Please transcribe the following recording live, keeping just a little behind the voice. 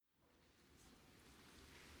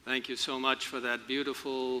Thank you so much for that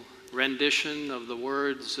beautiful rendition of the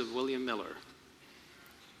words of William Miller.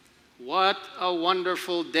 What a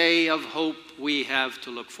wonderful day of hope we have to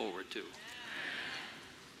look forward to.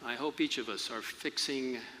 I hope each of us are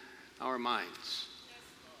fixing our minds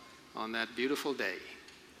on that beautiful day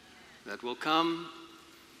that will come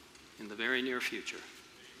in the very near future.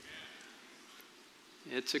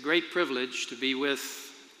 It's a great privilege to be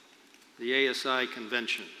with the ASI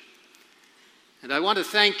convention. And I want to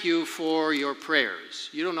thank you for your prayers.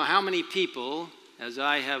 You don't know how many people, as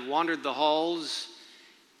I have wandered the halls,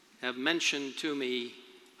 have mentioned to me,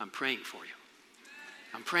 I'm praying for you.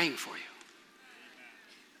 I'm praying for you.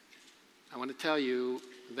 I want to tell you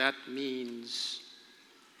that means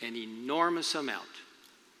an enormous amount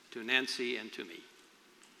to Nancy and to me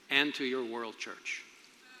and to your world church.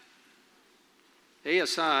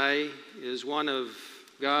 ASI is one of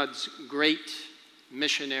God's great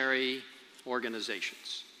missionary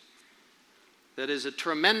organizations that is a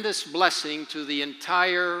tremendous blessing to the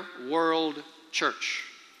entire world church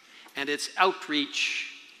and its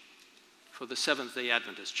outreach for the Seventh-day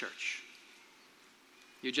Adventist Church.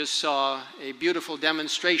 You just saw a beautiful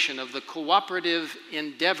demonstration of the cooperative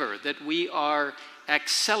endeavor that we are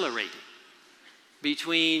accelerating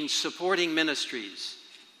between supporting ministries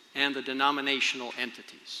and the denominational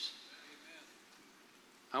entities.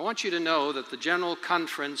 I want you to know that the General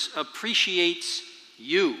Conference appreciates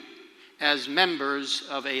you as members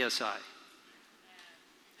of ASI.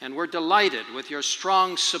 And we're delighted with your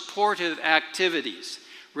strong supportive activities,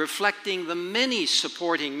 reflecting the many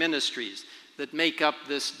supporting ministries that make up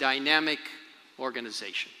this dynamic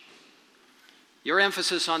organization. Your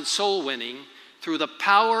emphasis on soul winning through the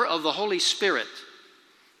power of the Holy Spirit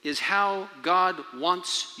is how God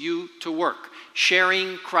wants you to work,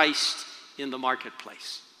 sharing Christ in the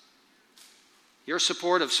marketplace. Your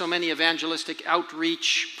support of so many evangelistic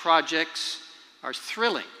outreach projects are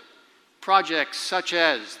thrilling. Projects such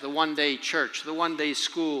as the One-Day Church, the One-Day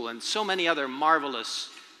School, and so many other marvelous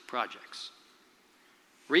projects.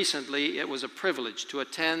 Recently, it was a privilege to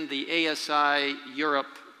attend the ASI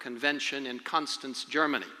Europe Convention in Constance,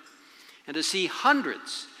 Germany, and to see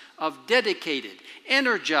hundreds of dedicated,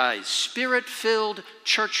 energized, spirit-filled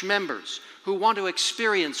church members who want to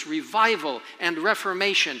experience revival and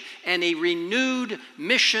reformation and a renewed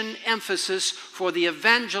mission emphasis for the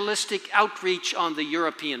evangelistic outreach on the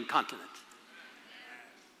European continent.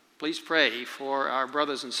 Please pray for our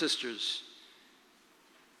brothers and sisters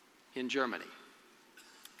in Germany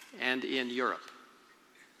and in Europe.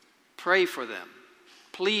 Pray for them.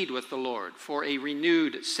 Plead with the Lord for a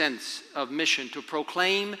renewed sense of mission to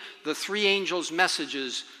proclaim the three angels'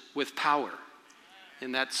 messages with power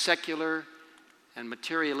in that secular and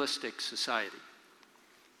materialistic society.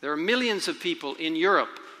 There are millions of people in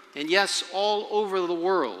Europe, and yes, all over the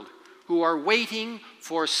world, who are waiting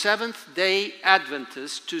for Seventh-day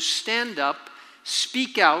Adventists to stand up,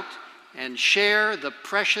 speak out, and share the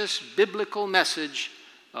precious biblical message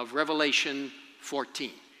of Revelation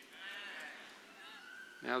 14.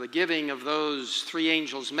 Now, the giving of those three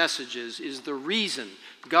angels' messages is the reason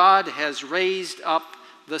God has raised up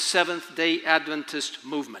the Seventh-day Adventist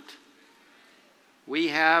movement. We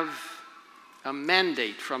have a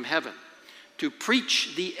mandate from heaven to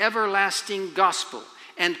preach the everlasting gospel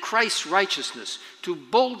and Christ's righteousness, to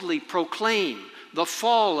boldly proclaim the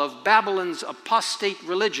fall of Babylon's apostate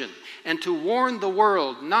religion, and to warn the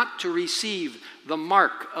world not to receive the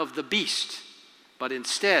mark of the beast, but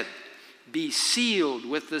instead be sealed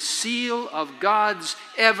with the seal of God's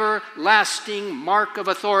everlasting mark of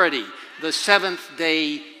authority, the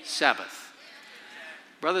seventh-day Sabbath.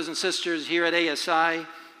 Brothers and sisters here at ASI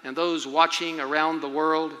and those watching around the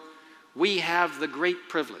world, we have the great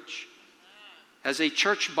privilege as a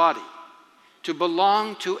church body to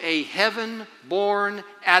belong to a heaven-born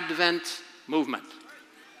Advent movement.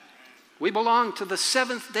 We belong to the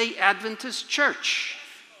Seventh-day Adventist Church,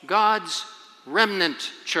 God's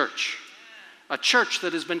Remnant Church, a church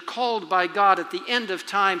that has been called by God at the end of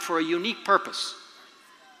time for a unique purpose,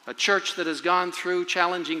 a church that has gone through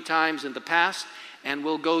challenging times in the past and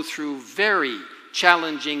will go through very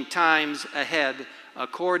challenging times ahead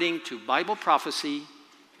according to Bible prophecy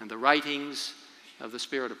and the writings of the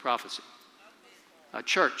Spirit of prophecy. A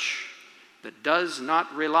church that does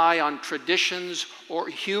not rely on traditions or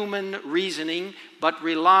human reasoning, but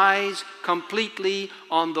relies completely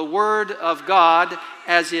on the Word of God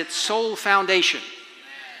as its sole foundation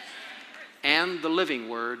and the living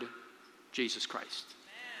Word, Jesus Christ.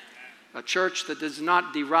 A church that does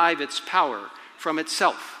not derive its power from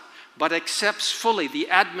itself, but accepts fully the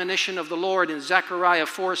admonition of the Lord in Zechariah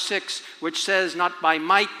 4:6, which says, "Not by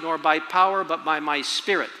might nor by power, but by my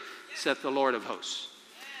Spirit, saith the Lord of hosts."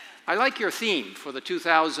 I like your theme for the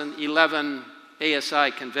 2011 ASI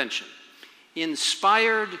convention,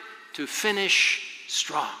 inspired to finish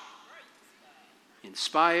strong.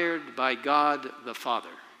 Inspired by God the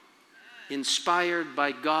Father, inspired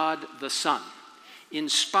by God the Son,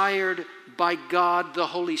 inspired by God the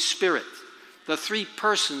Holy Spirit, the three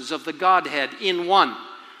persons of the Godhead in one,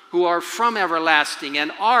 who are from everlasting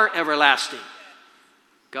and are everlasting.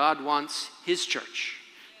 God wants his church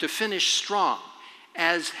to finish strong,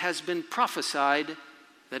 as has been prophesied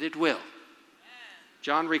that it will.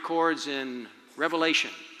 John records in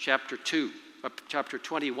Revelation chapter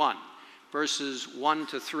 21, verses 1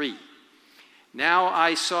 to 3. "Now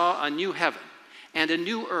I saw a new heaven and a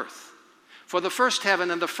new earth, for the first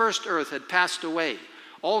heaven and the first earth had passed away.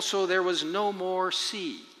 Also there was no more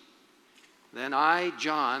sea. Then I,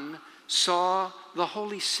 John, saw the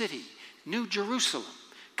holy city, New Jerusalem,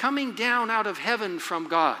 coming down out of heaven from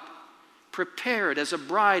God, prepared as a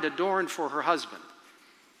bride adorned for her husband.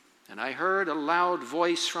 And I heard a loud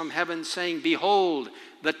voice from heaven saying, 'Behold,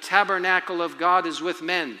 the tabernacle of God is with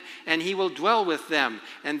men, and he will dwell with them,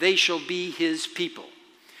 and they shall be his people.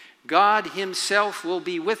 God himself will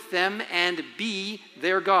be with them and be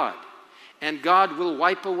their God. And God will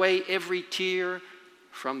wipe away every tear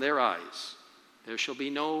from their eyes. There shall be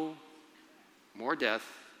no more death,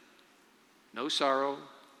 no sorrow,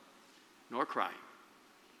 nor crying.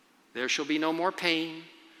 There shall be no more pain,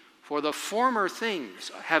 for the former things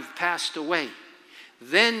have passed away.'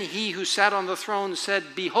 Then he who sat on the throne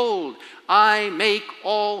said, 'Behold, I make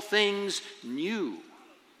all things new.'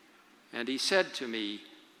 And he said to me,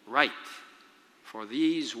 'Write, for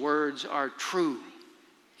these words are true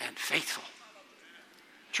and faithful.'"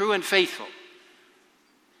 True and faithful.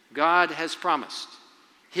 God has promised.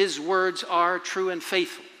 His words are true and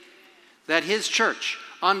faithful. That his church,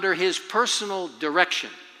 under his personal direction,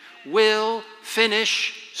 will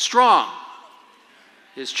finish strong.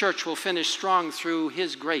 His church will finish strong through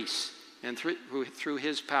his grace and through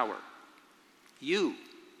his power. You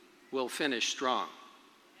will finish strong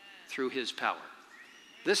through his power.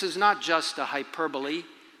 This is not just a hyperbole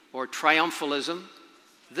or triumphalism.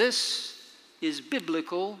 This is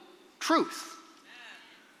biblical truth.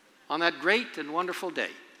 On that great and wonderful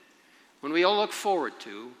day, when we all look forward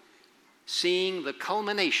to seeing the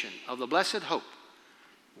culmination of the blessed hope,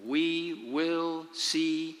 we will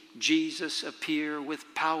see Jesus appear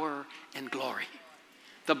with power and glory.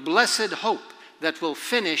 The blessed hope that will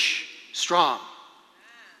finish strong.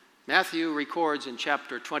 Matthew records in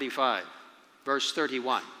chapter 25, verse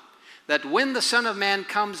 31, that when the Son of Man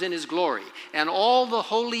comes in his glory and all the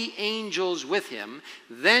holy angels with him,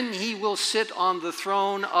 then he will sit on the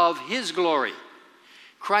throne of his glory.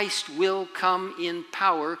 Christ will come in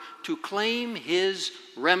power to claim his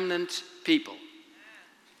remnant people.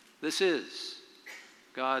 This is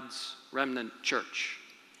God's remnant church.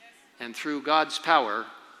 And through God's power,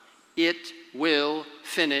 it will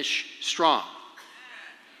finish strong.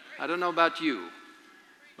 I don't know about you,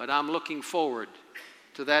 but I'm looking forward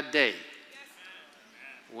to that day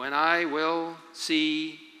when I will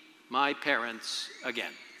see my parents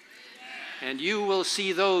again. And you will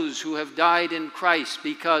see those who have died in Christ,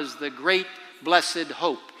 because the great blessed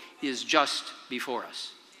hope is just before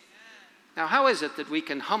us. Now, how is it that we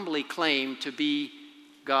can humbly claim to be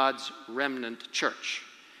God's remnant church?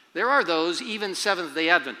 There are those, even Seventh-day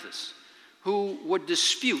Adventists, who would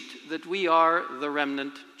dispute that we are the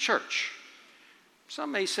remnant church.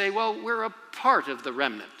 Some may say, well, we're a part of the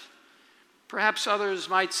remnant. Perhaps others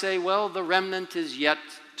might say, well, the remnant is yet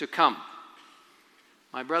to come.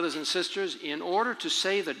 My brothers and sisters, in order to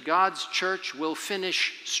say that God's church will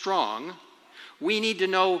finish strong, we need to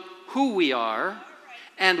know who we are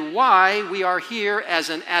and why we are here as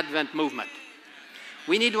an Advent movement.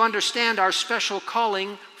 We need to understand our special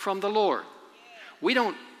calling from the Lord. We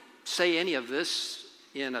don't say any of this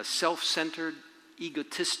in a self-centered,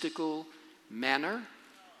 egotistical manner,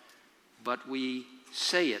 but we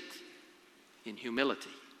say it in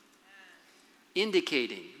humility,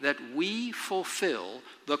 indicating that we fulfill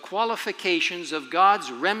the qualifications of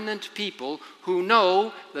God's remnant people who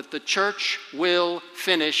know that the church will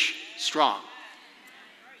finish strong.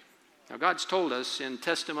 Now, God's told us in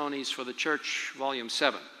Testimonies for the Church, Volume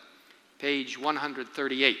 7, page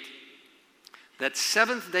 138, that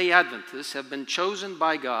Seventh-day Adventists have been chosen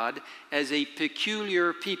by God as a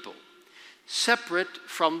peculiar people, separate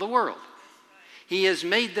from the world. He has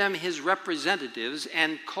made them his representatives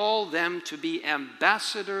and called them to be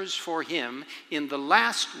ambassadors for him in the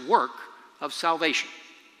last work of salvation.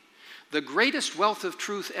 the greatest wealth of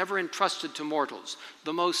truth ever entrusted to mortals,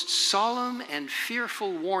 the most solemn and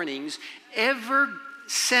fearful warnings ever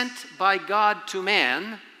sent by God to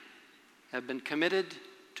man have been committed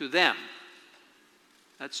to them.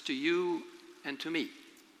 That's to you and to me,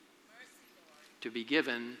 to be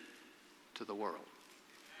given to the world.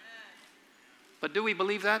 But do we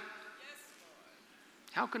believe that?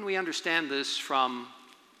 How can we understand this from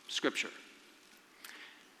Scripture?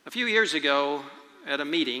 A few years ago at a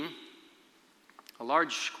meeting, a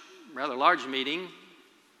rather large meeting,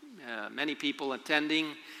 many people attending,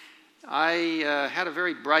 I had a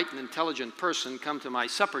very bright and intelligent person come to my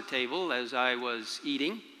supper table as I was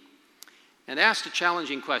eating and asked a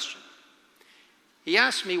challenging question. He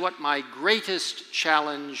asked me what my greatest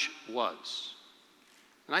challenge was.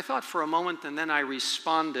 And I thought for a moment, and then I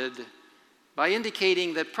responded by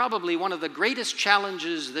indicating that probably one of the greatest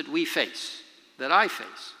challenges that we face, that I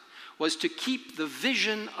face, was to keep the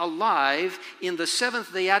vision alive in the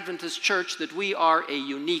Seventh-day Adventist Church that we are a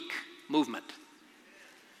unique movement.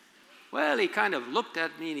 Well, he kind of looked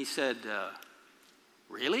at me and he said,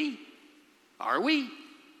 really? Are we?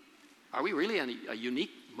 Are we really a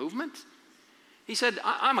unique movement? He said,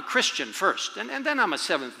 I'm a Christian first, and then I'm a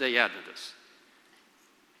Seventh-day Adventist.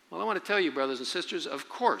 Well, I want to tell you, brothers and sisters, of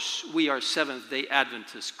course we are Seventh-day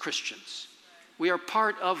Adventist Christians. We are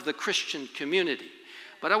part of the Christian community.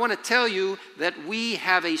 But I want to tell you that we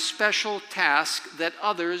have a special task that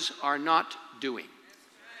others are not doing.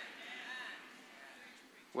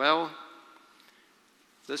 Well,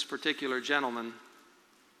 this particular gentleman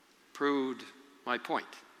proved my point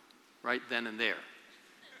right then and there.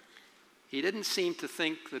 He didn't seem to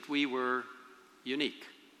think that we were unique.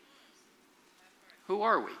 Who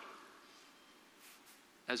are we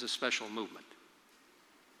as a special movement?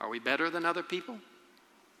 Are we better than other people?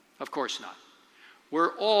 Of course not.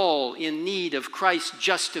 We're all in need of Christ's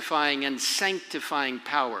justifying and sanctifying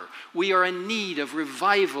power. We are in need of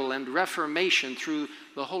revival and reformation through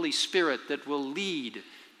the Holy Spirit that will lead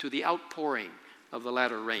to the outpouring of the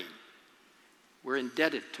latter rain. We're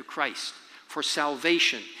indebted to Christ for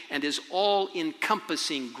salvation and His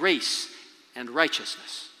all-encompassing grace and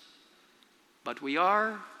righteousness. But we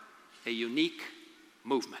are a unique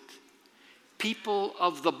movement. People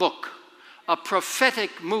of the book, a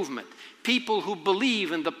prophetic movement. People who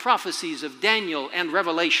believe in the prophecies of Daniel and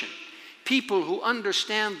Revelation. People who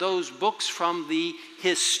understand those books from the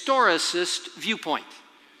historicist viewpoint.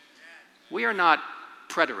 We are not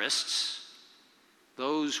preterists,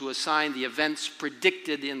 those who assign the events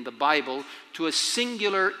predicted in the Bible to a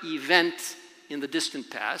singular event in the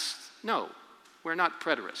distant past. No, we're not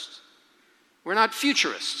preterists. We're not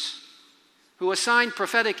futurists who assign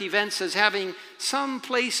prophetic events as having some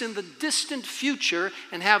place in the distant future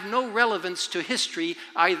and have no relevance to history,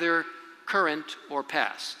 either current or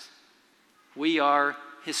past. We are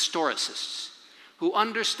historicists who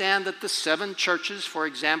understand that the 7 churches, for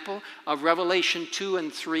example, of Revelation 2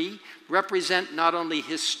 and 3 represent not only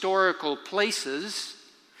historical places,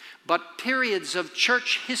 but periods of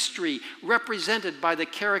church history represented by the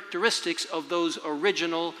characteristics of those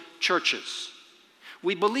original churches.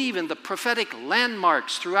 We believe in the prophetic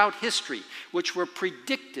landmarks throughout history, which were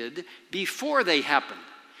predicted before they happened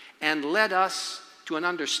and led us to an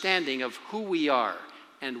understanding of who we are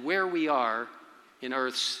and where we are in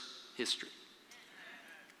Earth's history.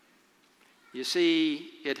 You see,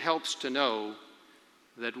 it helps to know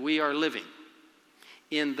that we are living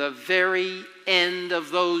in the very end of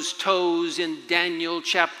those toes in Daniel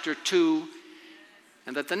chapter 2,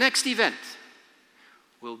 and that the next event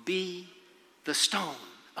will be the stone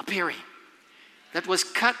appearing that was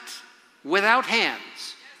cut without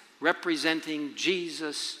hands, representing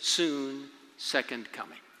Jesus' soon second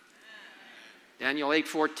coming. Daniel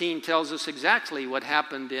 8:14 tells us exactly what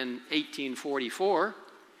happened in 1844,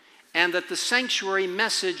 and that the sanctuary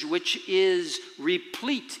message, which is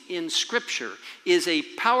replete in Scripture, is a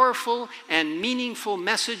powerful and meaningful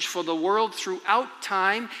message for the world throughout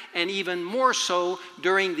time, and even more so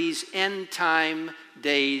during these end time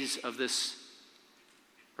days of this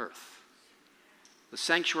earth. The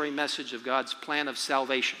sanctuary message of God's plan of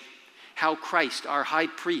salvation, how Christ, our high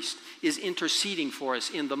priest, is interceding for us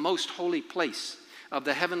in the most holy place of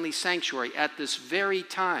the heavenly sanctuary at this very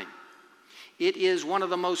time. It is one of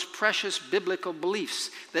the most precious biblical beliefs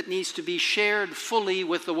that needs to be shared fully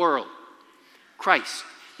with the world. Christ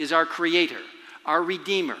is our Creator, our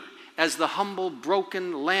Redeemer, as the humble,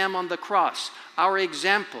 broken Lamb on the cross, our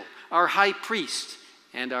example, our high priest,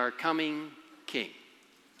 and our coming King.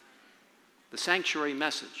 The sanctuary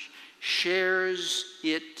message shares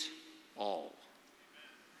it all.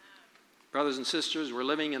 Brothers and sisters, we're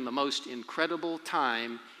living in the most incredible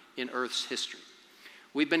time in Earth's history.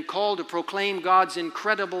 We've been called to proclaim God's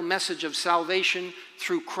incredible message of salvation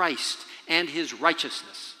through Christ and his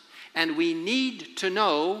righteousness. And we need to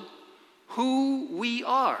know who we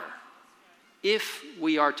are if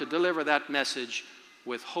we are to deliver that message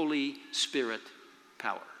with Holy Spirit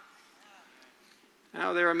power.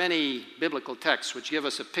 Now, there are many biblical texts which give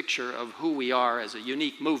us a picture of who we are as a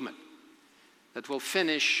unique movement that will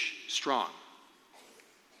finish strong.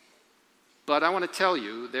 But I want to tell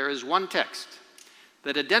you, there is one text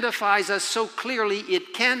that identifies us so clearly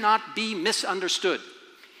it cannot be misunderstood.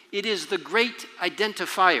 It is the great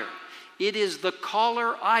identifier. It is the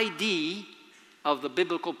caller ID of the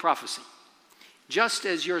biblical prophecy. Just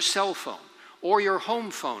as your cell phone or your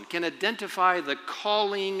home phone can identify the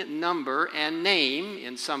calling number and name,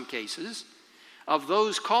 in some cases, of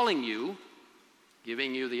those calling you,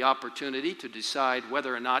 giving you the opportunity to decide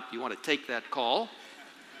whether or not you want to take that call,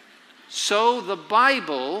 so the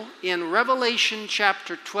Bible in Revelation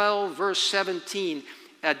chapter 12, verse 17,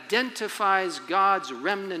 identifies God's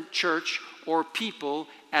remnant church or people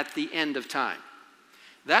at the end of time.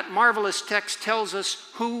 That marvelous text tells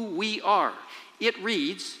us who we are. It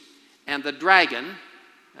reads, "And the dragon,"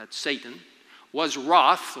 that's Satan, "was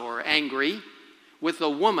wroth," or angry, "with the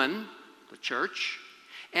woman," the church,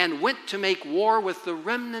 "and went to make war with the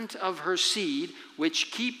remnant of her seed,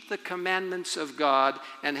 which keep the commandments of God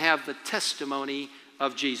and have the testimony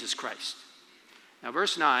of Jesus Christ." Now,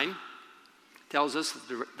 verse 9 tells us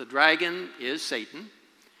that the dragon is Satan.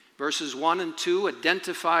 Verses 1 and 2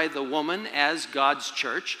 identify the woman as God's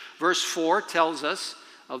church. Verse 4 tells us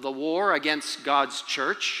of the war against God's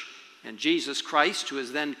church and Jesus Christ, who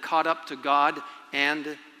is then caught up to God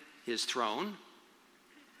and his throne.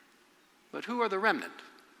 But who are the remnant?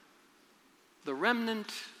 The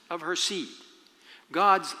remnant of her seed.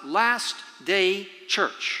 God's last day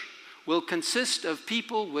church will consist of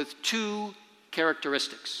people with two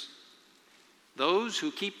characteristics: those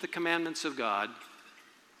who keep the commandments of God,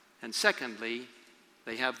 and secondly,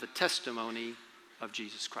 they have the testimony of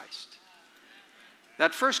Jesus Christ.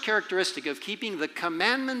 That first characteristic of keeping the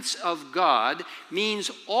commandments of God means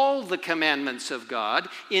all the commandments of God,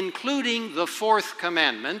 including the fourth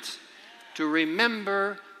commandment, to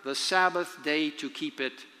remember the Sabbath day to keep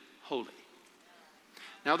it holy.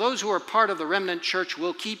 Now, those who are part of the remnant church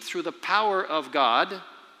will keep through the power of God,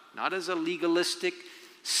 not as a legalistic,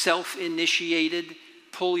 self-initiated,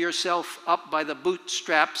 pull yourself up by the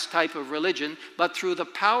bootstraps type of religion, but through the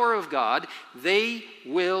power of God, they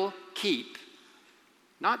will keep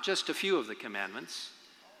not just a few of the commandments,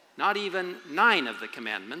 not even 9 of the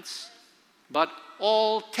commandments, but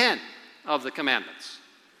all 10 of the commandments.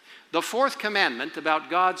 The fourth commandment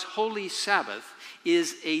about God's holy Sabbath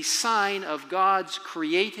is a sign of God's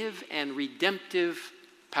creative and redemptive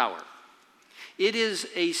power. It is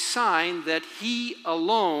a sign that he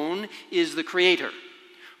alone is the creator,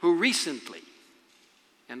 who recently,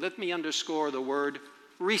 and let me underscore the word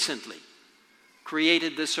recently,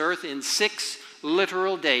 created this earth in 6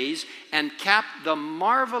 literal days and capped the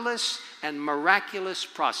marvelous and miraculous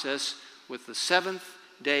process with the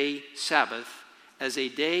 7th-day Sabbath as a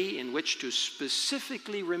day in which to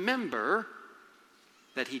specifically remember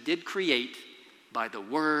that he did create by the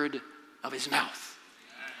word of his mouth.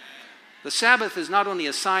 The Sabbath is not only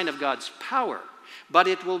a sign of God's power, but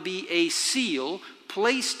it will be a seal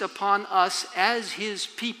placed upon us as his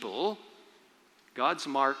people, God's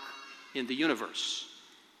mark in the universe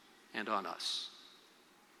and on us.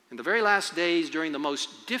 In the very last days, during the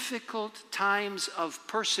most difficult times of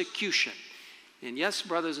persecution, and yes,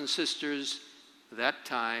 brothers and sisters, that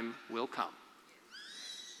time will come.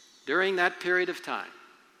 During that period of time,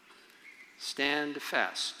 stand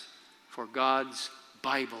fast for God's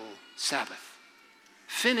Bible Sabbath.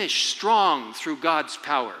 Finish strong through God's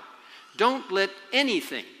power. Don't let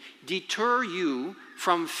anything deter you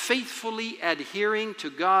from faithfully adhering to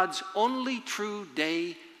God's only true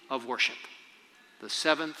day of worship, the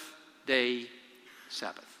 7th-day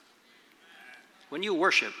Sabbath. When you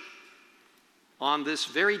worship on this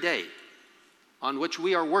very day on which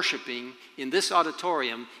we are worshiping in this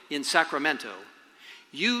auditorium in Sacramento,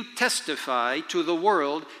 you testify to the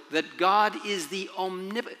world that God is the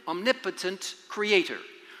omnipotent creator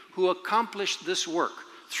who accomplished this work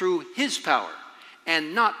through his power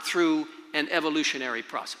and not through an evolutionary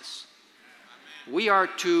process. We are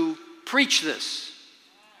to preach this,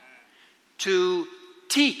 to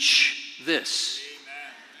teach this,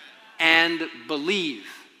 and believe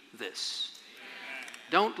this.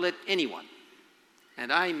 Don't let anyone,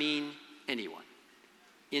 and I mean anyone,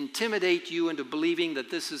 intimidate you into believing that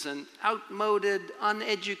this is an outmoded,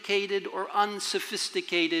 uneducated, or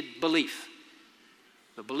unsophisticated belief.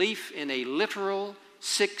 The The belief in a literal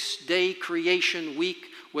 6-day creation week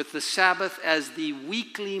with the Sabbath as the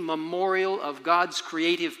weekly memorial of God's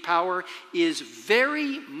creative power is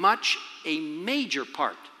very much a major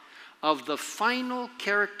part of the final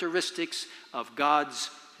characteristics of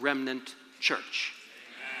God's remnant church.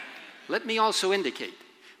 Let me also indicate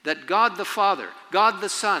that God the Father, God the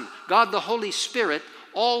Son, God the Holy Spirit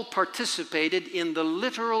all participated in the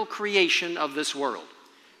literal creation of this world.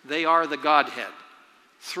 They are the Godhead,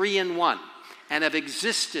 3 in 1, and have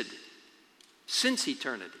existed since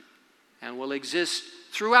eternity and will exist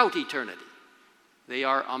throughout eternity. They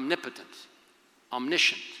are omnipotent,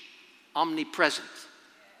 omniscient, omnipresent,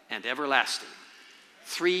 and everlasting.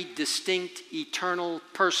 3 distinct eternal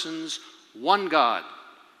persons, one God,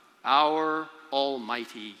 our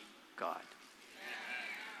Almighty God.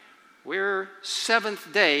 We're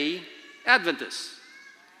Seventh-day Adventists.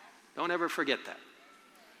 Don't ever forget that.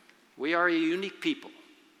 We are a unique people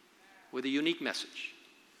with a unique message.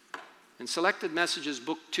 In Selected Messages,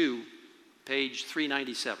 Book 2, page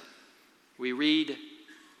 397, we read,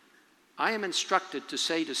 I am instructed to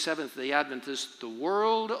say to Seventh-day Adventists the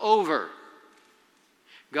world over,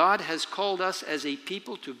 God has called us as a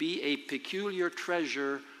people to be a peculiar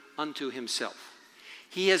treasure unto himself.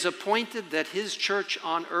 He has appointed that his church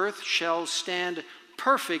on earth shall stand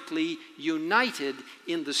perfectly united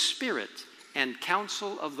in the spirit and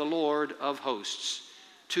counsel of the Lord of hosts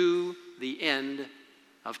to the end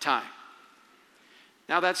of time.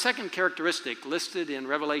 Now, that second characteristic listed in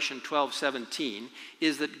Revelation 12:17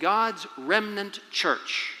 is that God's remnant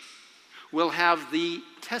church will have the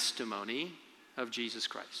testimony of Jesus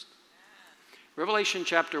Christ. Revelation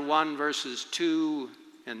chapter 1, verses 2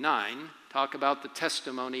 and 9 talk about the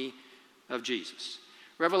testimony of Jesus.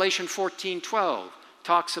 Revelation 14:12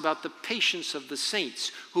 talks about the patience of the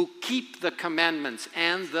saints who keep the commandments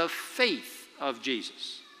and the faith of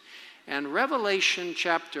Jesus. And Revelation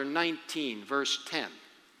chapter 19, verse 10,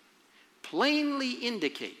 plainly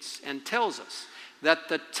indicates and tells us that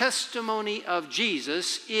the testimony of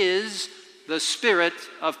Jesus is the spirit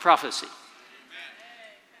of prophecy.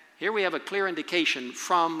 Here we have a clear indication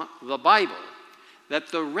from the Bible that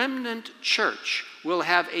the remnant church will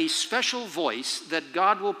have a special voice that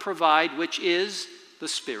God will provide, which is the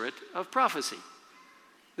spirit of prophecy.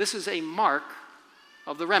 This is a mark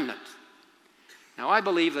of the remnant. Now, I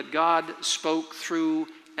believe that God spoke through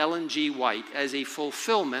Ellen G. White as a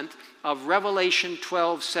fulfillment of Revelation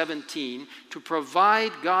 12:17 to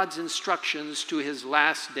provide God's instructions to his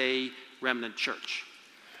last day remnant church.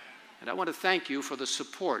 And I want to thank you for the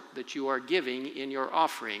support that you are giving in your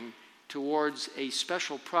offering towards a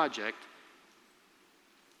special project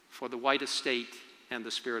for the White Estate and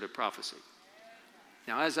the Spirit of Prophecy.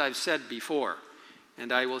 Now, as I've said before,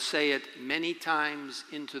 and I will say it many times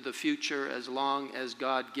into the future as long as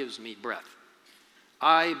God gives me breath,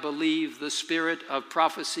 I believe the Spirit of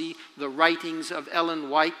Prophecy, the writings of Ellen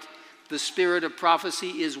White, the Spirit of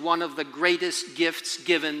Prophecy is one of the greatest gifts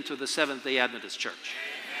given to the Seventh-day Adventist Church.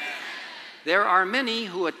 There are many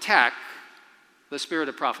who attack the Spirit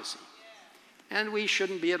of Prophecy, and we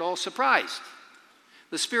shouldn't be at all surprised.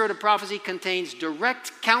 The Spirit of Prophecy contains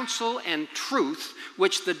direct counsel and truth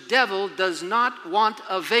which the devil does not want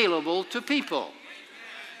available to people.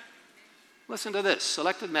 Listen to this,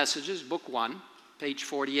 Selected Messages, Book 1, page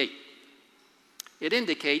 48. It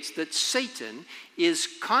indicates that Satan is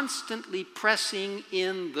constantly pressing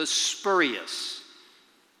in the spurious,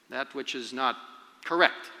 that which is not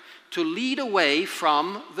correct, to lead away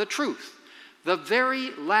from the truth. The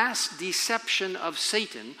very last deception of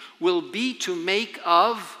Satan will be to make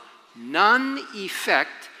of none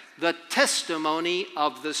effect the testimony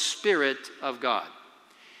of the Spirit of God.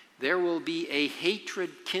 There will be a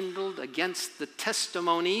hatred kindled against the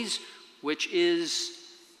testimonies, which is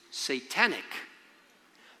satanic.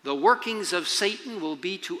 The workings of Satan will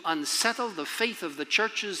be to unsettle the faith of the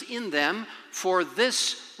churches in them for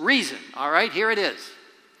this reason. All right, here it is.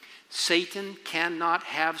 Satan cannot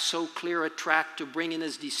have so clear a track to bring in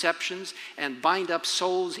his deceptions and bind up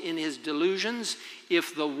souls in his delusions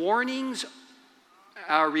if the warnings,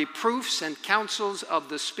 reproofs, and counsels of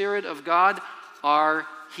the Spirit of God are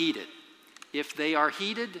heeded. If they are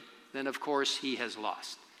heeded, then of course he has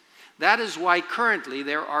lost. That is why currently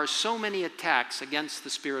there are so many attacks against the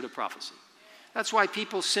Spirit of Prophecy. That's why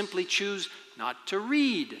people simply choose not to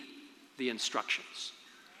read the instructions.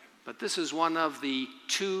 But this is one of the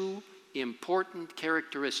two important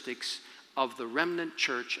characteristics of the remnant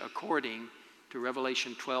church according to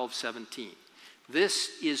Revelation 12:17.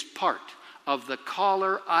 This is part of the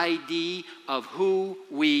caller ID of who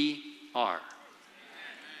we are.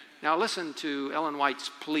 Now listen to Ellen White's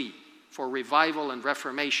plea for Revival and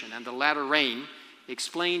Reformation and the Latter Rain,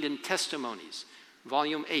 explained in Testimonies,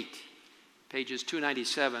 Volume 8, pages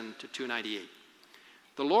 297 to 298.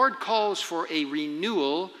 The Lord calls for a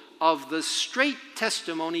renewal of the straight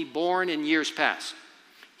testimony born in years past.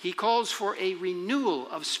 He calls for a renewal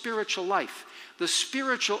of spiritual life. The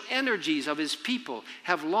spiritual energies of his people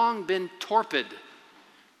have long been torpid.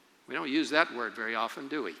 We don't use that word very often,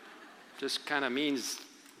 do we? Just kind of means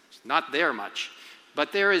it's not there much.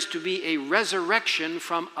 But there is to be a resurrection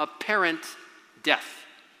from apparent death.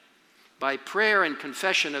 By prayer and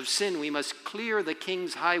confession of sin, we must clear the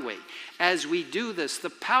King's highway. As we do this,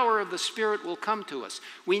 the power of the Spirit will come to us.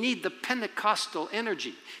 We need the Pentecostal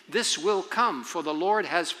energy. This will come, for the Lord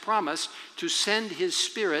has promised to send his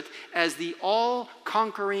Spirit as the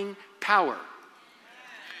all-conquering power.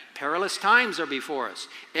 Perilous times are before us.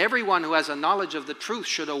 Everyone who has a knowledge of the truth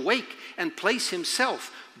should awake and place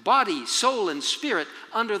himself, body, soul, and spirit,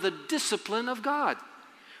 under the discipline of God.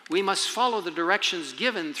 We must follow the directions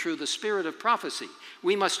given through the spirit of prophecy.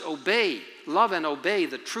 We must obey, love and obey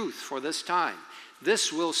the truth for this time.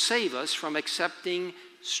 This will save us from accepting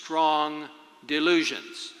strong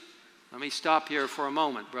delusions. Let me stop here for a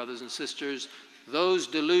moment, brothers and sisters. Those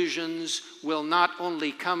delusions will not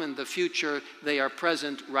only come in the future, they are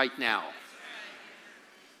present right now.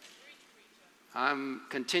 I'm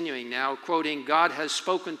continuing now, quoting, God has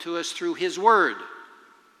spoken to us through his word,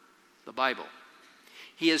 the Bible.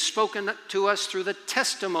 He has spoken to us through the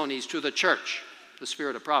testimonies to the church, the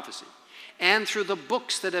spirit of prophecy, and through the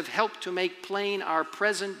books that have helped to make plain our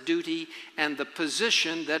present duty and the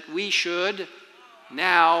position that we should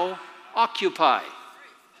now occupy.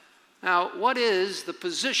 Now, what is the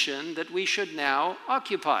position that we should now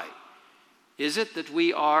occupy? Is it that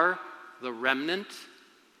we are the remnant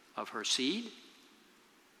of her seed?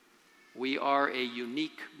 We are a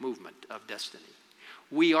unique movement of destiny.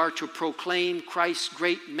 We are to proclaim Christ's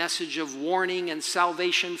great message of warning and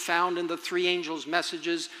salvation found in the three angels'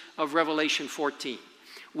 messages of Revelation 14.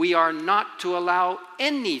 We are not to allow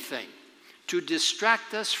anything to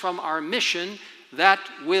distract us from our mission that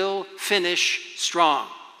will finish strong.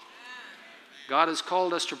 God has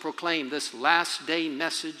called us to proclaim this last day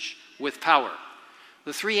message with power.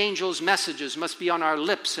 The three angels' messages must be on our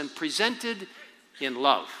lips and presented in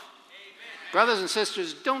love. Brothers and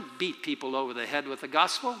sisters, don't beat people over the head with the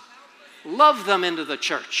gospel. Love them into the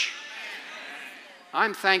church.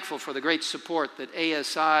 I'm thankful for the great support that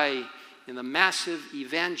ASI in the massive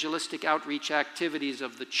evangelistic outreach activities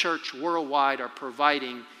of the church worldwide are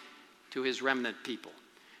providing to his remnant people.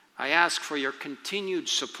 I ask for your continued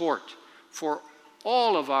support for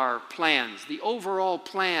all of our plans, the overall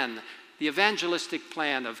plan, the evangelistic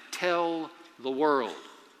plan of Tell the World.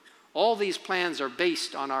 All these plans are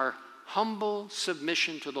based on our humble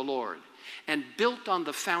submission to the Lord and built on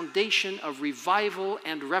the foundation of revival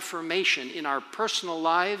and reformation in our personal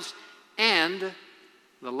lives and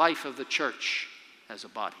the life of the church as a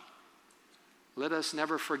body. Let us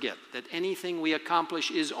never forget that anything we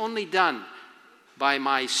accomplish is only done by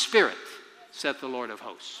my Spirit, saith the Lord of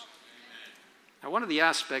hosts. Now, one of the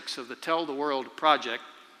aspects of the Tell the World project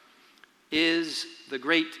is the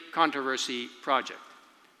Great Controversy Project.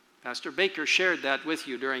 Pastor Baker shared that with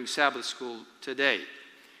you during Sabbath school today.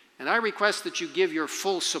 And I request that you give your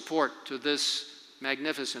full support to this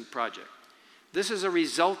magnificent project. This is a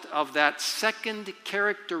result of that second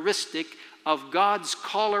characteristic of God's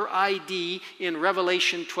caller ID in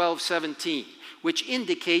Revelation 12:17, which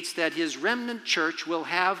indicates that his remnant church will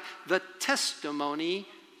have the testimony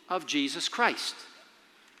of Jesus Christ.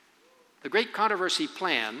 The Great Controversy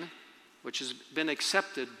Plan, which has been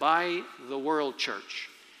accepted by the world church,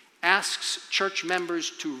 asks church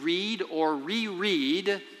members to read or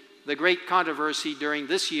reread the Great Controversy during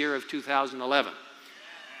this year of 2011.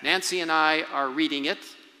 Nancy and I are reading it,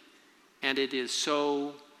 and it is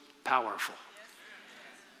so powerful.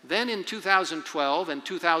 Then in 2012 and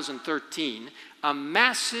 2013, a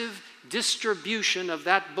massive distribution of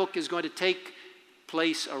that book is going to take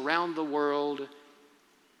place around the world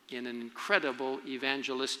in an incredible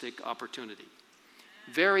evangelistic opportunity.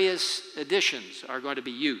 Various editions are going to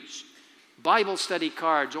be used. Bible study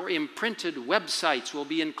cards or imprinted websites will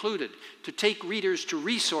be included to take readers to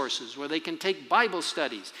resources where they can take Bible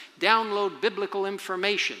studies, download biblical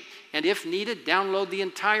information, and if needed, download the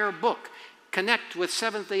entire book, connect with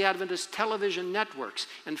Seventh-day Adventist television networks,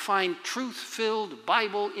 and find truth-filled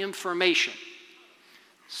Bible information.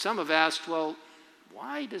 Some have asked, well,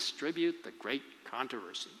 why distribute the Great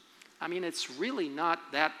Controversy? I mean, it's really not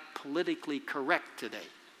that politically correct today.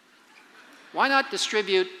 Why not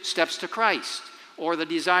distribute Steps to Christ or The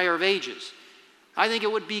Desire of Ages? I think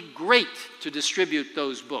it would be great to distribute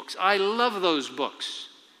those books. I love those books.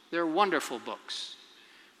 They're wonderful books.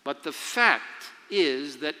 But the fact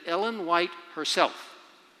is that Ellen White herself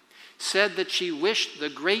said that she wished the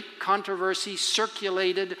great controversy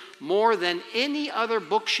circulated more than any other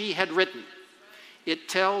book she had written. It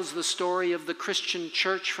tells the story of the Christian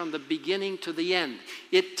church from the beginning to the end.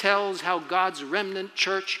 It tells how God's remnant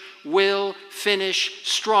church will finish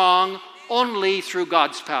strong only through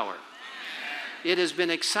God's power. It has been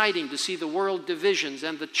exciting to see the world divisions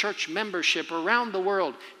and the church membership around the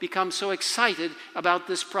world become so excited about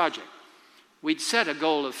this project. We'd set a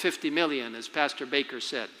goal of 50 million, as Pastor Baker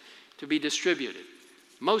said, to be distributed.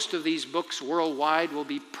 Most of these books worldwide will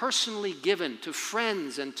be personally given to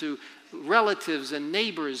friends and to relatives and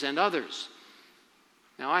neighbors and others.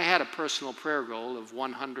 Now, I had a personal prayer goal of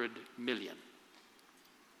 100 million.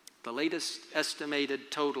 The latest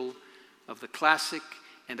estimated total of the classic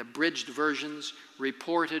and abridged versions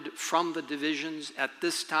reported from the divisions at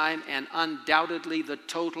this time, and undoubtedly the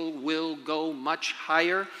total will go much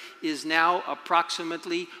higher, is now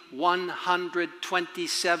approximately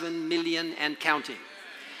 127 million and counting.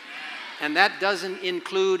 And that doesn't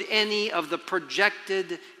include any of the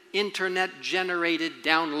projected internet-generated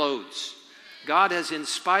downloads. God has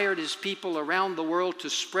inspired his people around the world to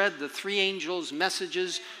spread the three angels'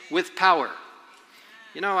 messages with power.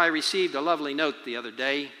 You know, I received a lovely note the other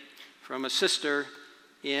day from a sister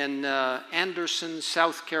in Anderson,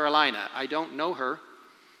 South Carolina. I don't know her,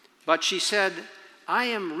 but she said, I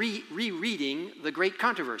am rereading The Great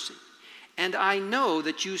Controversy, and I know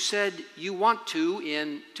that you said you want to,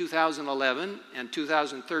 in 2011 and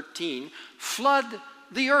 2013, flood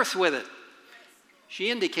the earth with it.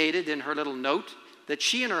 She indicated in her little note that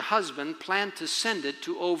she and her husband plan to send it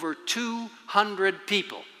to over 200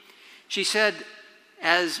 people. She said,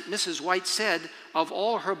 as Mrs. White said, of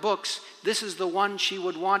all her books, this is the one she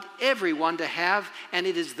would want everyone to have, and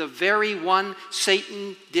it is the very one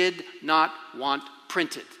Satan did not want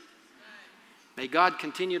printed. May God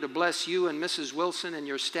continue to bless you and Mrs. Wilson and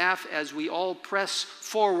your staff as we all press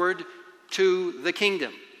forward to the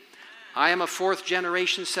kingdom. I am a fourth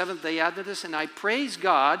generation Seventh-day Adventist, and I praise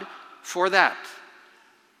God for that.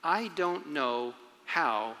 I don't know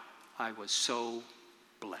how I was so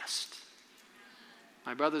blessed.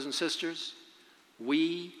 My brothers and sisters,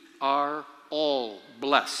 we are all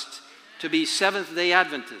blessed to be Seventh-day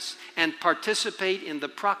Adventists and participate in the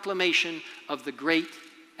proclamation of the great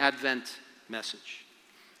Advent message.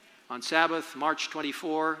 On Sabbath, March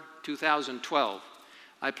 24, 2012,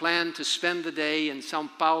 I plan to spend the day in São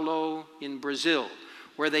Paulo in Brazil,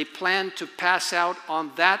 where they plan to pass out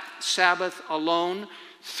on that Sabbath alone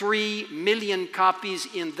 3 million copies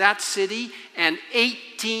in that city and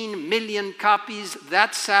 18 million copies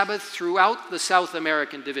that Sabbath throughout the South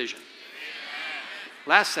American division.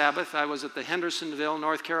 Last Sabbath, I was at the Hendersonville,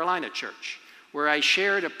 North Carolina church, where I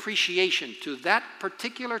shared appreciation to that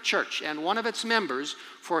particular church and one of its members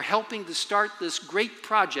for helping to start this great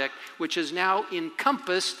project which has now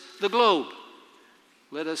encompassed the globe.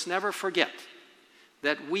 Let us never forget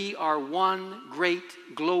that we are one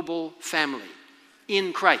great global family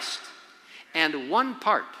in Christ, and one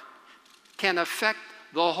part can affect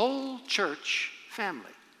the whole church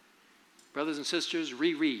family. Brothers and sisters,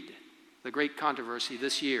 reread The Great Controversy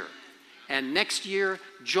this year, and next year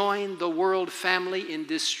join the world family in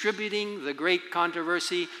distributing The Great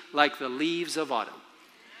Controversy like the leaves of autumn.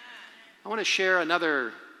 I want to share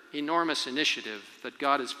another enormous initiative that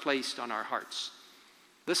God has placed on our hearts.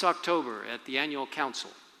 This October at the annual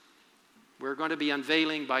council, we're going to be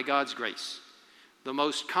unveiling, by God's grace, the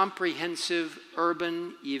most comprehensive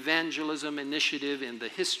urban evangelism initiative in the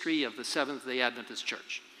history of the Seventh-day Adventist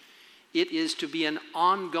Church. It is to be an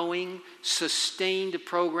ongoing, sustained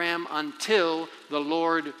program until the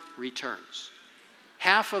Lord returns.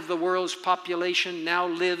 Half of the world's population now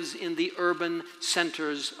lives in the urban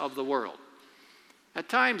centers of the world. At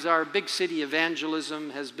times, our big city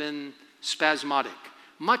evangelism has been spasmodic.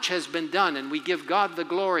 Much has been done, and we give God the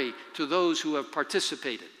glory to those who have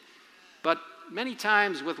participated. But many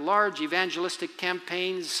times with large evangelistic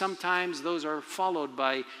campaigns, sometimes those are followed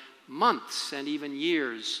by months and even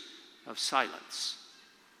years of silence.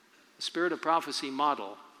 The Spirit of Prophecy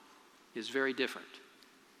model is very different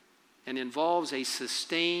and involves a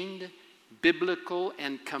sustained, biblical,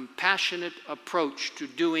 and compassionate approach to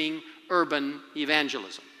doing urban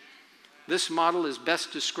evangelism. This model is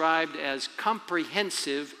best described as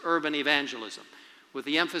comprehensive urban evangelism, with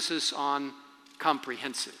the emphasis on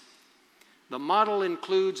comprehensive. The model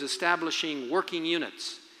includes establishing working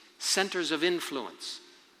units, centers of influence,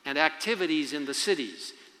 and activities in the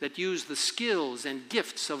cities that use the skills and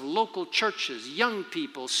gifts of local churches, young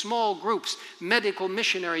people, small groups, medical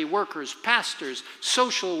missionary workers, pastors,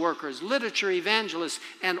 social workers, literature evangelists,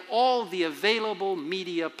 and all the available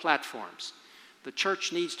media platforms. The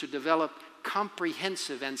church needs to develop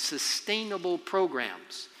comprehensive and sustainable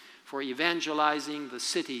programs for evangelizing the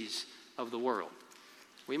cities of the world.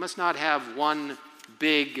 We must not have one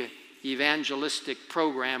big evangelistic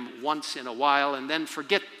program once in a while and then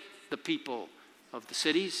forget the people of the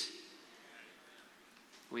cities.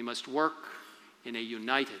 We must work in a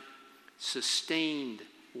united, sustained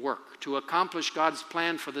work to accomplish God's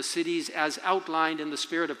plan for the cities as outlined in the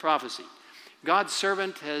spirit of prophecy. God's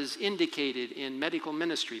servant has indicated in Medical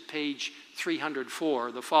Ministry, page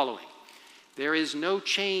 304, the following: there is no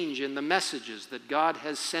change in the messages that God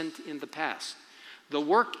has sent in the past. The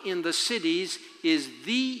work in the cities is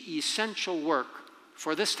the essential work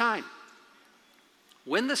for this time.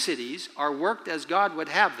 When the cities are worked as God would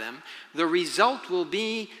have them, the result will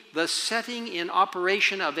be the setting in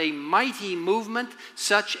operation of a mighty movement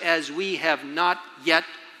such as we have not yet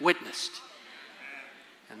witnessed.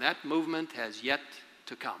 And that movement has yet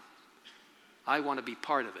to come. I want to be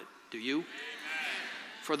part of it. Do you?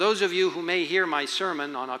 For those of you who may hear my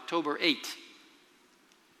sermon on October 8th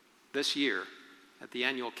this year at the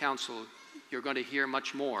annual council, you're going to hear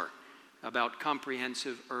much more about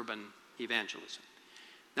comprehensive urban evangelism.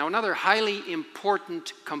 Now, another highly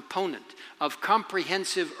important component of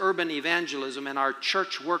comprehensive urban evangelism and our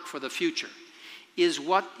church work for the future is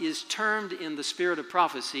what is termed in the spirit of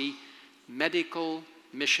prophecy medical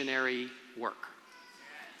missionary work.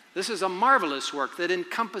 This is a marvelous work that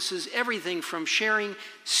encompasses everything from sharing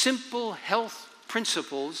simple health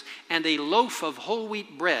principles and a loaf of whole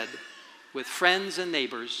wheat bread with friends and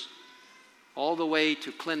neighbors, all the way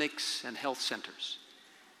to clinics and health centers.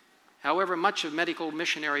 However, much of medical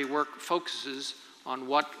missionary work focuses on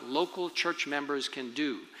what local church members can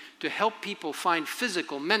do to help people find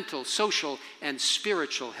physical, mental, social, and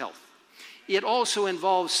spiritual health. It also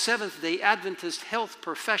involves Seventh-day Adventist health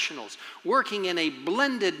professionals working in a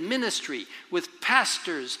blended ministry with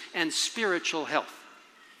pastors and spiritual health.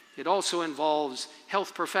 It also involves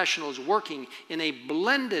health professionals working in a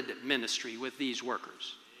blended ministry with these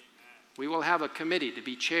workers. We will have a committee to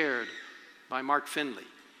be chaired by Mark Finley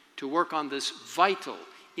to work on this vital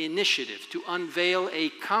initiative to unveil a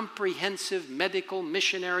comprehensive medical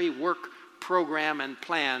missionary work program and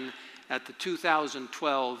plan at the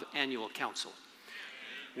 2012 Annual Council.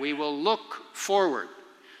 We will look forward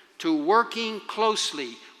to working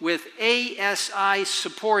closely with ASI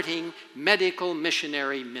supporting medical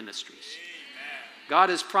missionary ministries. God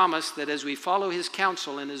has promised that as we follow his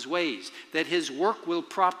counsel and his ways, that his work will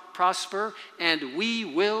prosper and we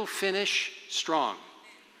will finish strong.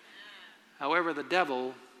 However, the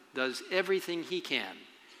devil does everything he can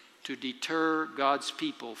to deter God's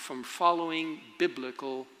people from following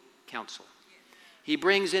biblical counsel. He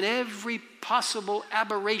brings in every possible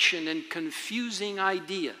aberration and confusing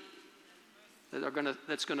idea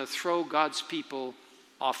that's going to throw God's people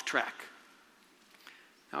off track.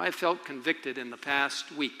 Now, I felt convicted in the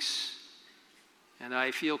past weeks, and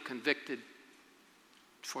I feel convicted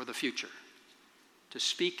for the future to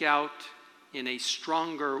speak out in a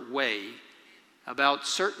stronger way about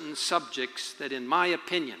certain subjects that, in my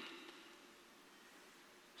opinion,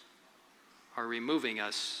 are removing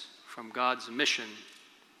us from God's mission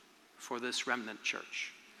for this remnant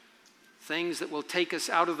church. Things that will take us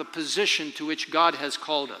out of the position to which God has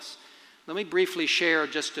called us. Let me briefly share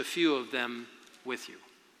just a few of them with you.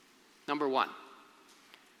 Number one,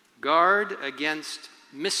 guard against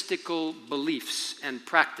mystical beliefs and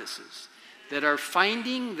practices that are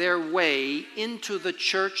finding their way into the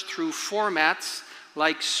church through formats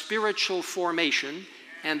like spiritual formation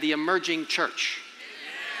and the emerging church.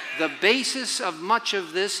 The basis of much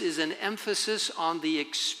of this is an emphasis on the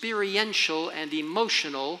experiential and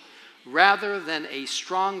emotional rather than a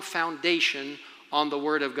strong foundation on the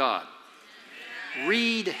Word of God.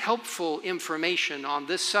 Read helpful information on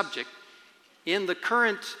this subject in the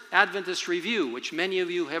current Adventist Review, which many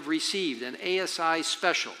of you have received, an ASI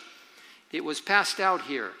special. It was passed out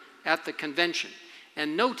here at the convention.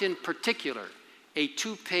 And note in particular a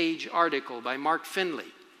 2-page article by Mark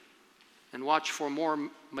Finley. And watch for more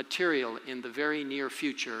material in the very near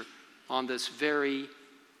future on this very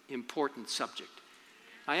important subject.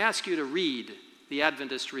 I ask you to read the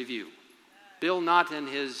Adventist Review. Bill Knott and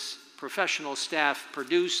his professional staff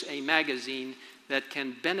produce a magazine that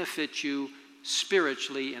can benefit you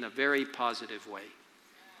spiritually in a very positive way.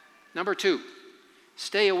 Number two,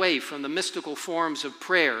 stay away from the mystical forms of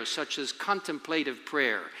prayer such as contemplative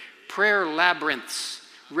prayer, prayer labyrinths,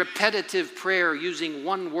 repetitive prayer using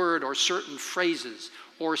one word or certain phrases,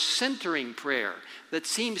 or centering prayer that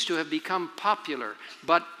seems to have become popular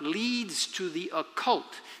but leads to the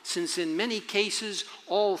occult, since in many cases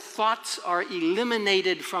all thoughts are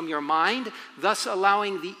eliminated from your mind, thus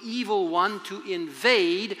allowing the evil one to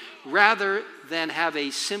invade rather than have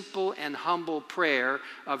a simple and humble prayer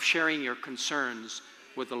of sharing your concerns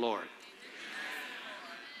with the Lord.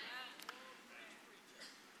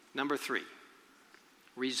 Number 3,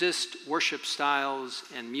 resist worship styles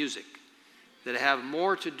and music that have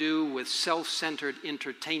more to do with self-centered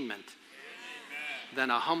entertainment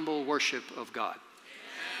than a humble worship of God.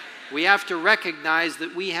 We have to recognize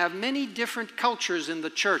that we have many different cultures in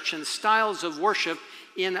the church and styles of worship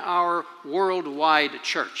in our worldwide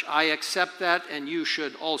church. I accept that, and you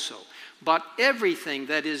should also. But everything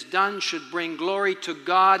that is done should bring glory to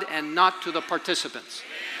God and not to the participants,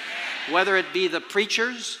 whether it be the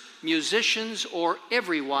preachers, musicians, or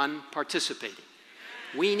everyone participating.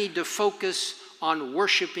 We need to focus on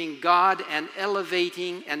worshiping God and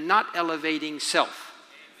elevating and not elevating self.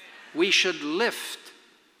 We should lift,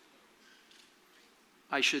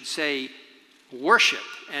 worship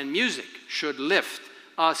and music should lift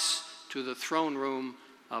us to the throne room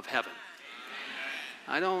of heaven.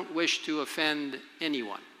 I don't wish to offend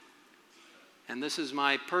anyone, and this is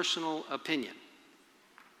my personal opinion,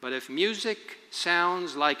 but if music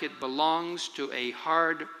sounds like it belongs to a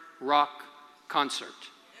hard rock concert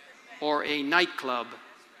or a nightclub,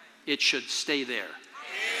 it should stay there.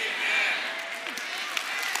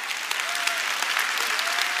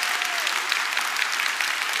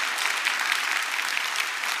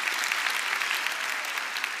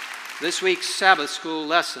 This week's Sabbath School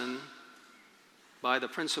lesson by the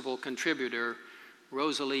principal contributor,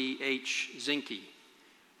 Rosalie H. Zinke,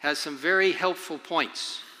 has some very helpful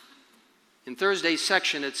points. In Thursday's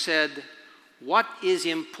section it said, what is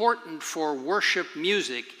important for worship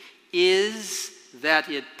music is that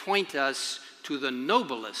it point us to the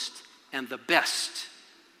noblest and the best,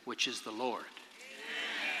 which is the Lord.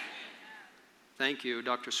 Thank you,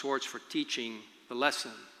 Dr. Swartz, for teaching the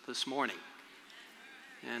lesson this morning.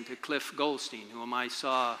 And to Cliff Goldstein, whom I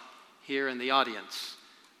saw here in the audience,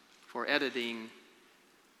 for editing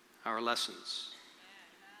our lessons.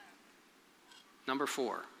 Number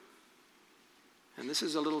 4, and this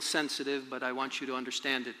is a little sensitive, but I want you to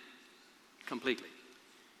understand it completely.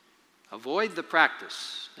 Avoid the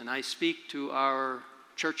practice, and I speak to our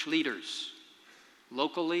church leaders,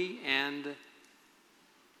 locally and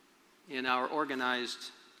in our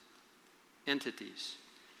organized entities.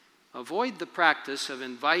 Avoid the practice of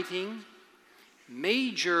inviting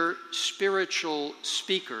major spiritual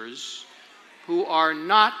speakers who are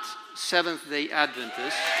not Seventh-day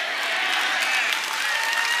Adventists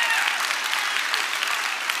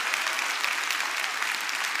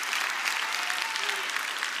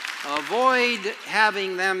Avoid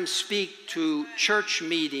having them speak to church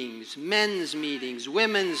meetings, men's meetings,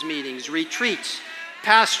 women's meetings, retreats,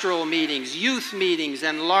 pastoral meetings, youth meetings,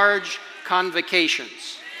 and large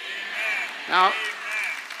convocations. Now,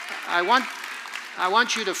 I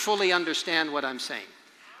want you to fully understand what I'm saying.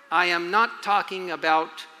 I am not talking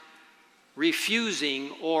about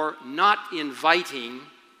refusing or not inviting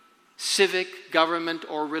civic, government,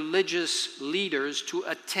 or religious leaders to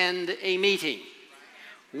attend a meeting.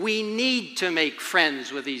 We need to make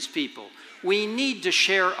friends with these people. We need to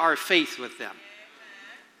share our faith with them.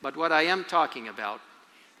 But what I am talking about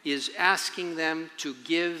is asking them to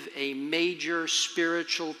give a major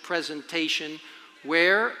spiritual presentation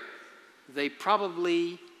where they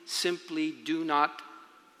probably simply do not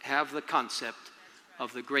have the concept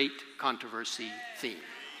of the great controversy theme.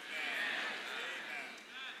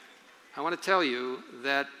 I want to tell you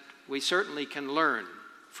that we certainly can learn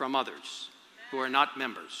from others who are not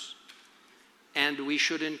members, and we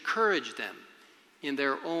should encourage them in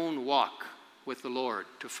their own walk with the Lord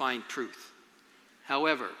to find truth.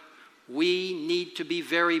 However, we need to be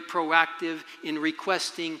very proactive in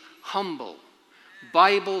requesting humble,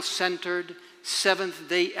 Bible-centered,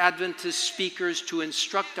 Seventh-day Adventist speakers to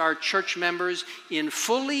instruct our church members in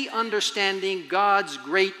fully understanding God's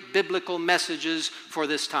great biblical messages for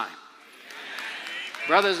this time.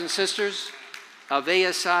 Brothers and sisters of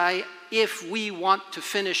ASI, if we want to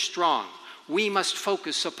finish strong, we must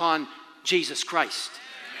focus upon Jesus Christ,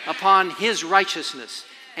 upon His righteousness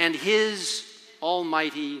and His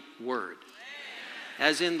almighty word.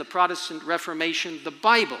 As in the Protestant Reformation, the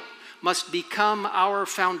Bible must become our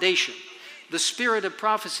foundation. The spirit of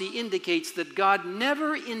prophecy indicates that God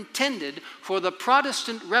never intended for the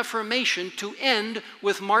Protestant Reformation to end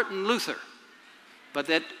with Martin Luther, but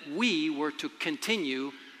that we were to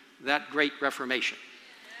continue that great Reformation.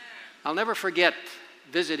 I'll never forget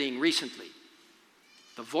visiting recently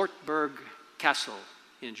the Wartburg Castle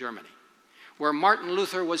in Germany, where Martin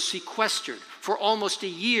Luther was sequestered for almost a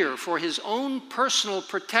year for his own personal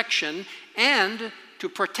protection and to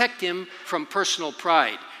protect him from personal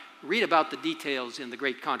pride. Read about the details in The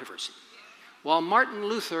Great Controversy. While Martin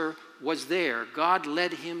Luther was there, God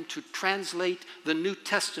led him to translate the New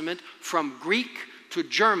Testament from Greek to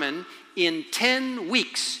German in 10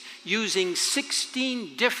 weeks, using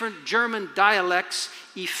 16 different German dialects,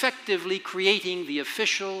 effectively creating the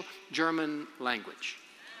official German language.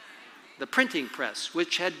 The printing press,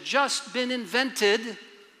 which had just been invented,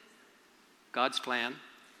 God's plan,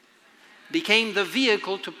 became the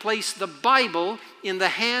vehicle to place the Bible in the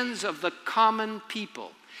hands of the common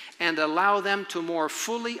people and allow them to more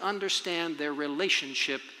fully understand their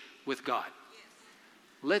relationship with God.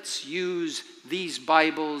 Let's use these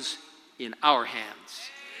Bibles in our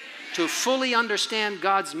hands to fully understand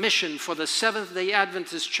God's mission for the Seventh-day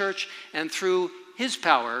Adventist Church and through His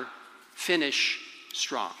power, finish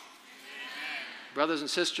strong. Brothers and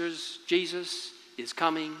sisters, Jesus is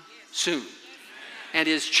coming soon, and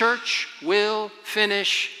His church will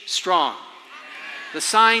finish strong. The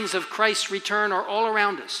signs of Christ's return are all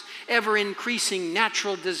around us. Ever-increasing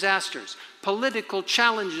natural disasters, political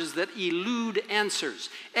challenges that elude answers,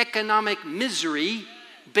 economic misery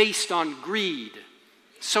based on greed,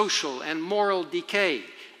 social and moral decay,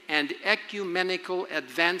 and ecumenical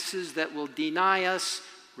advances that will deny us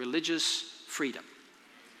religious freedom.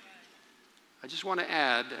 I just want to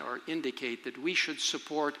add or indicate that we should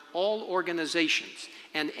support all organizations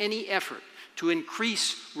and any effort to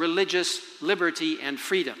increase religious liberty and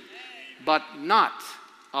freedom, but not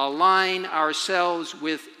align ourselves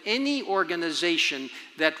with any organization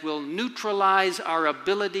that will neutralize our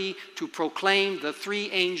ability to proclaim the three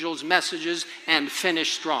angels' messages and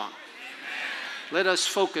finish strong. Let us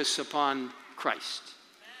focus upon Christ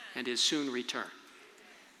and His soon return.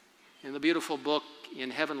 In the beautiful book In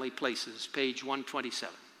Heavenly Places, page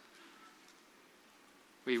 127,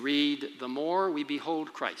 we read, "The more we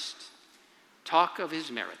behold Christ, talk of His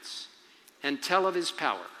merits, and tell of His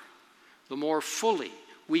power, the more fully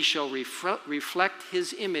we shall reflect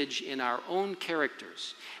His image in our own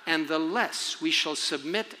characters, and the less we shall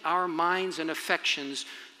submit our minds and affections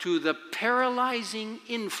to the paralyzing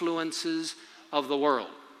influences of the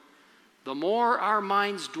world. The more our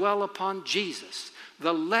minds dwell upon Jesus,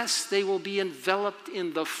 the less they will be enveloped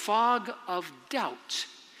in the fog of doubt,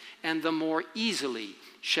 and the more easily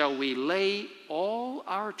shall we lay all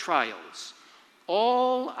our trials,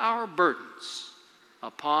 all our burdens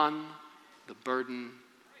upon the burden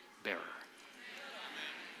bearer."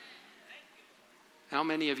 How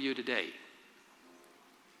many of you today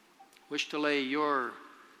wish to lay your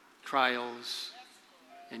trials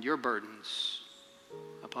and your burdens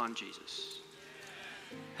upon Jesus?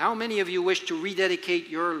 How many of you wish to rededicate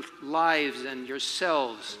your lives and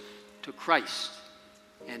yourselves to Christ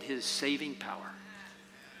and His saving power?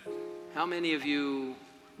 How many of you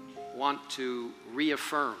want to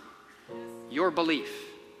reaffirm your belief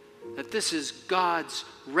that this is God's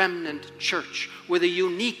remnant church with a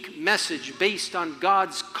unique message based on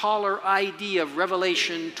God's caller ID of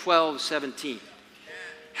Revelation 12:17?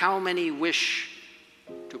 How many wish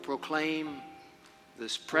to proclaim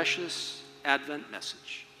this precious Advent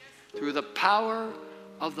message through the power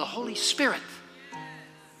of the Holy Spirit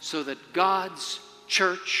so that God's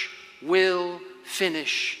church will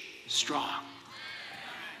finish strong?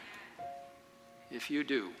 If you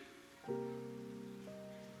do,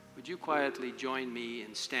 would you quietly join me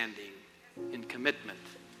in standing in commitment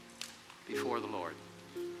before the Lord?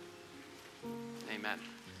 Amen.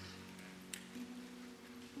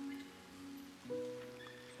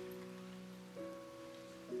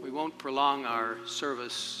 We won't prolong our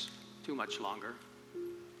service too much longer,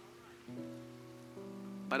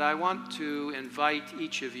 but I want to invite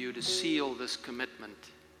each of you to seal this commitment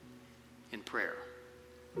in prayer.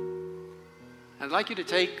 I'd like you to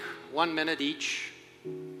take 1 minute each,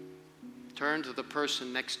 turn to the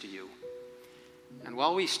person next to you, and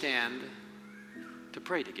while we stand, to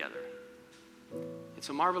pray together. It's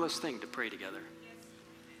a marvelous thing to pray together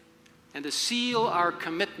and to seal our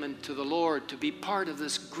commitment to the Lord to be part of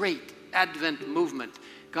this great Advent movement,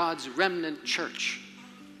 God's remnant church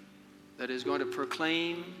that is going to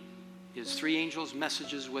proclaim His three angels'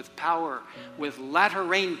 messages with power, with latter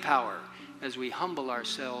rain power, as we humble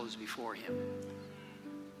ourselves before Him.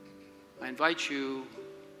 I invite you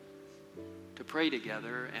to pray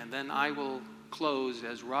together, and then I will close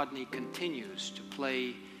as Rodney continues to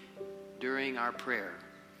play during our prayer.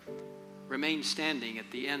 Remain standing at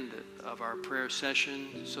the end of our prayer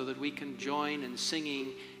session so that we can join in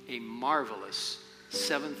singing a marvelous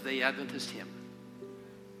Seventh-day Adventist hymn.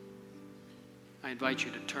 I invite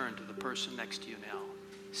you to turn to the person next to you now.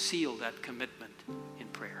 Seal that commitment in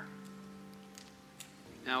prayer.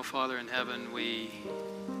 Now, Father in heaven, we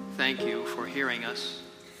thank you for hearing us.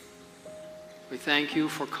 We thank you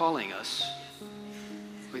for calling us.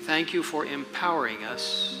 We thank you for empowering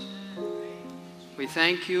us. We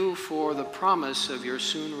thank you for the promise of your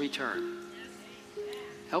soon return.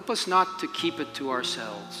 Help us not to keep it to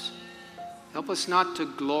ourselves. Help us not to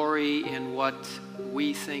glory in what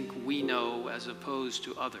we think we know as opposed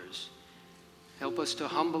to others. Help us to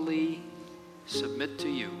humbly submit to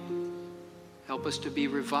you. Help us to be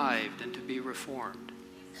revived and to be reformed.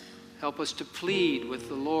 Help us to plead with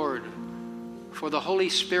the Lord for the Holy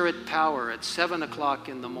Spirit power at 7 o'clock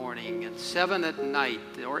in the morning, at 7 at night,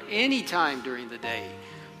 or any time during the day.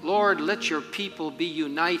 Lord, let your people be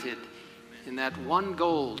united in that one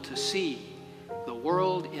goal to see the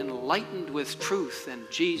world enlightened with truth and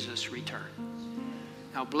Jesus' return.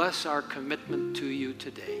 Now bless our commitment to you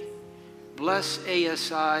today. Bless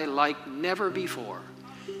ASI like never before.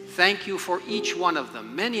 Thank you for each one of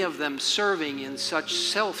them, many of them serving in such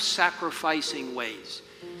self-sacrificing ways.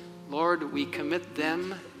 Lord, we commit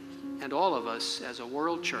them and all of us as a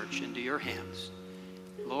world church into your hands.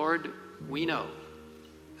 Lord, we know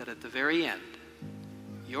that at the very end,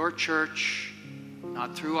 your church,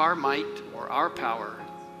 not through our might or our power,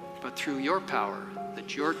 but through your power,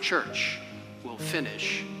 that your church will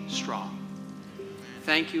finish strong.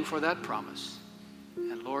 Thank you for that promise.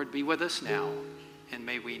 And Lord, be with us now, and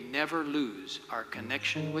may we never lose our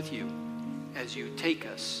connection with you as you take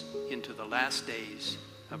us into the last days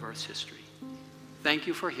of Earth's history. Thank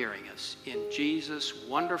you for hearing us. In Jesus'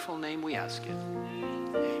 wonderful name we ask it.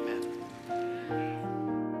 Amen.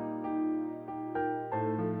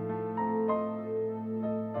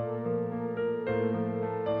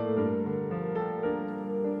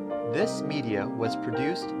 This media was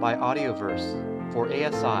produced by Audioverse for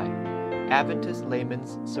ASI, Adventist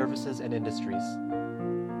Layman's Services and Industries.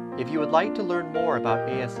 If you would like to learn more about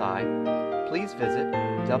ASI, please visit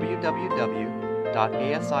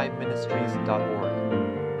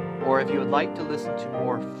www.asiministries.org. Or if you would like to listen to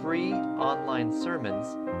more free online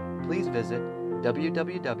sermons, please visit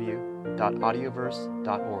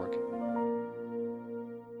www.audioverse.org.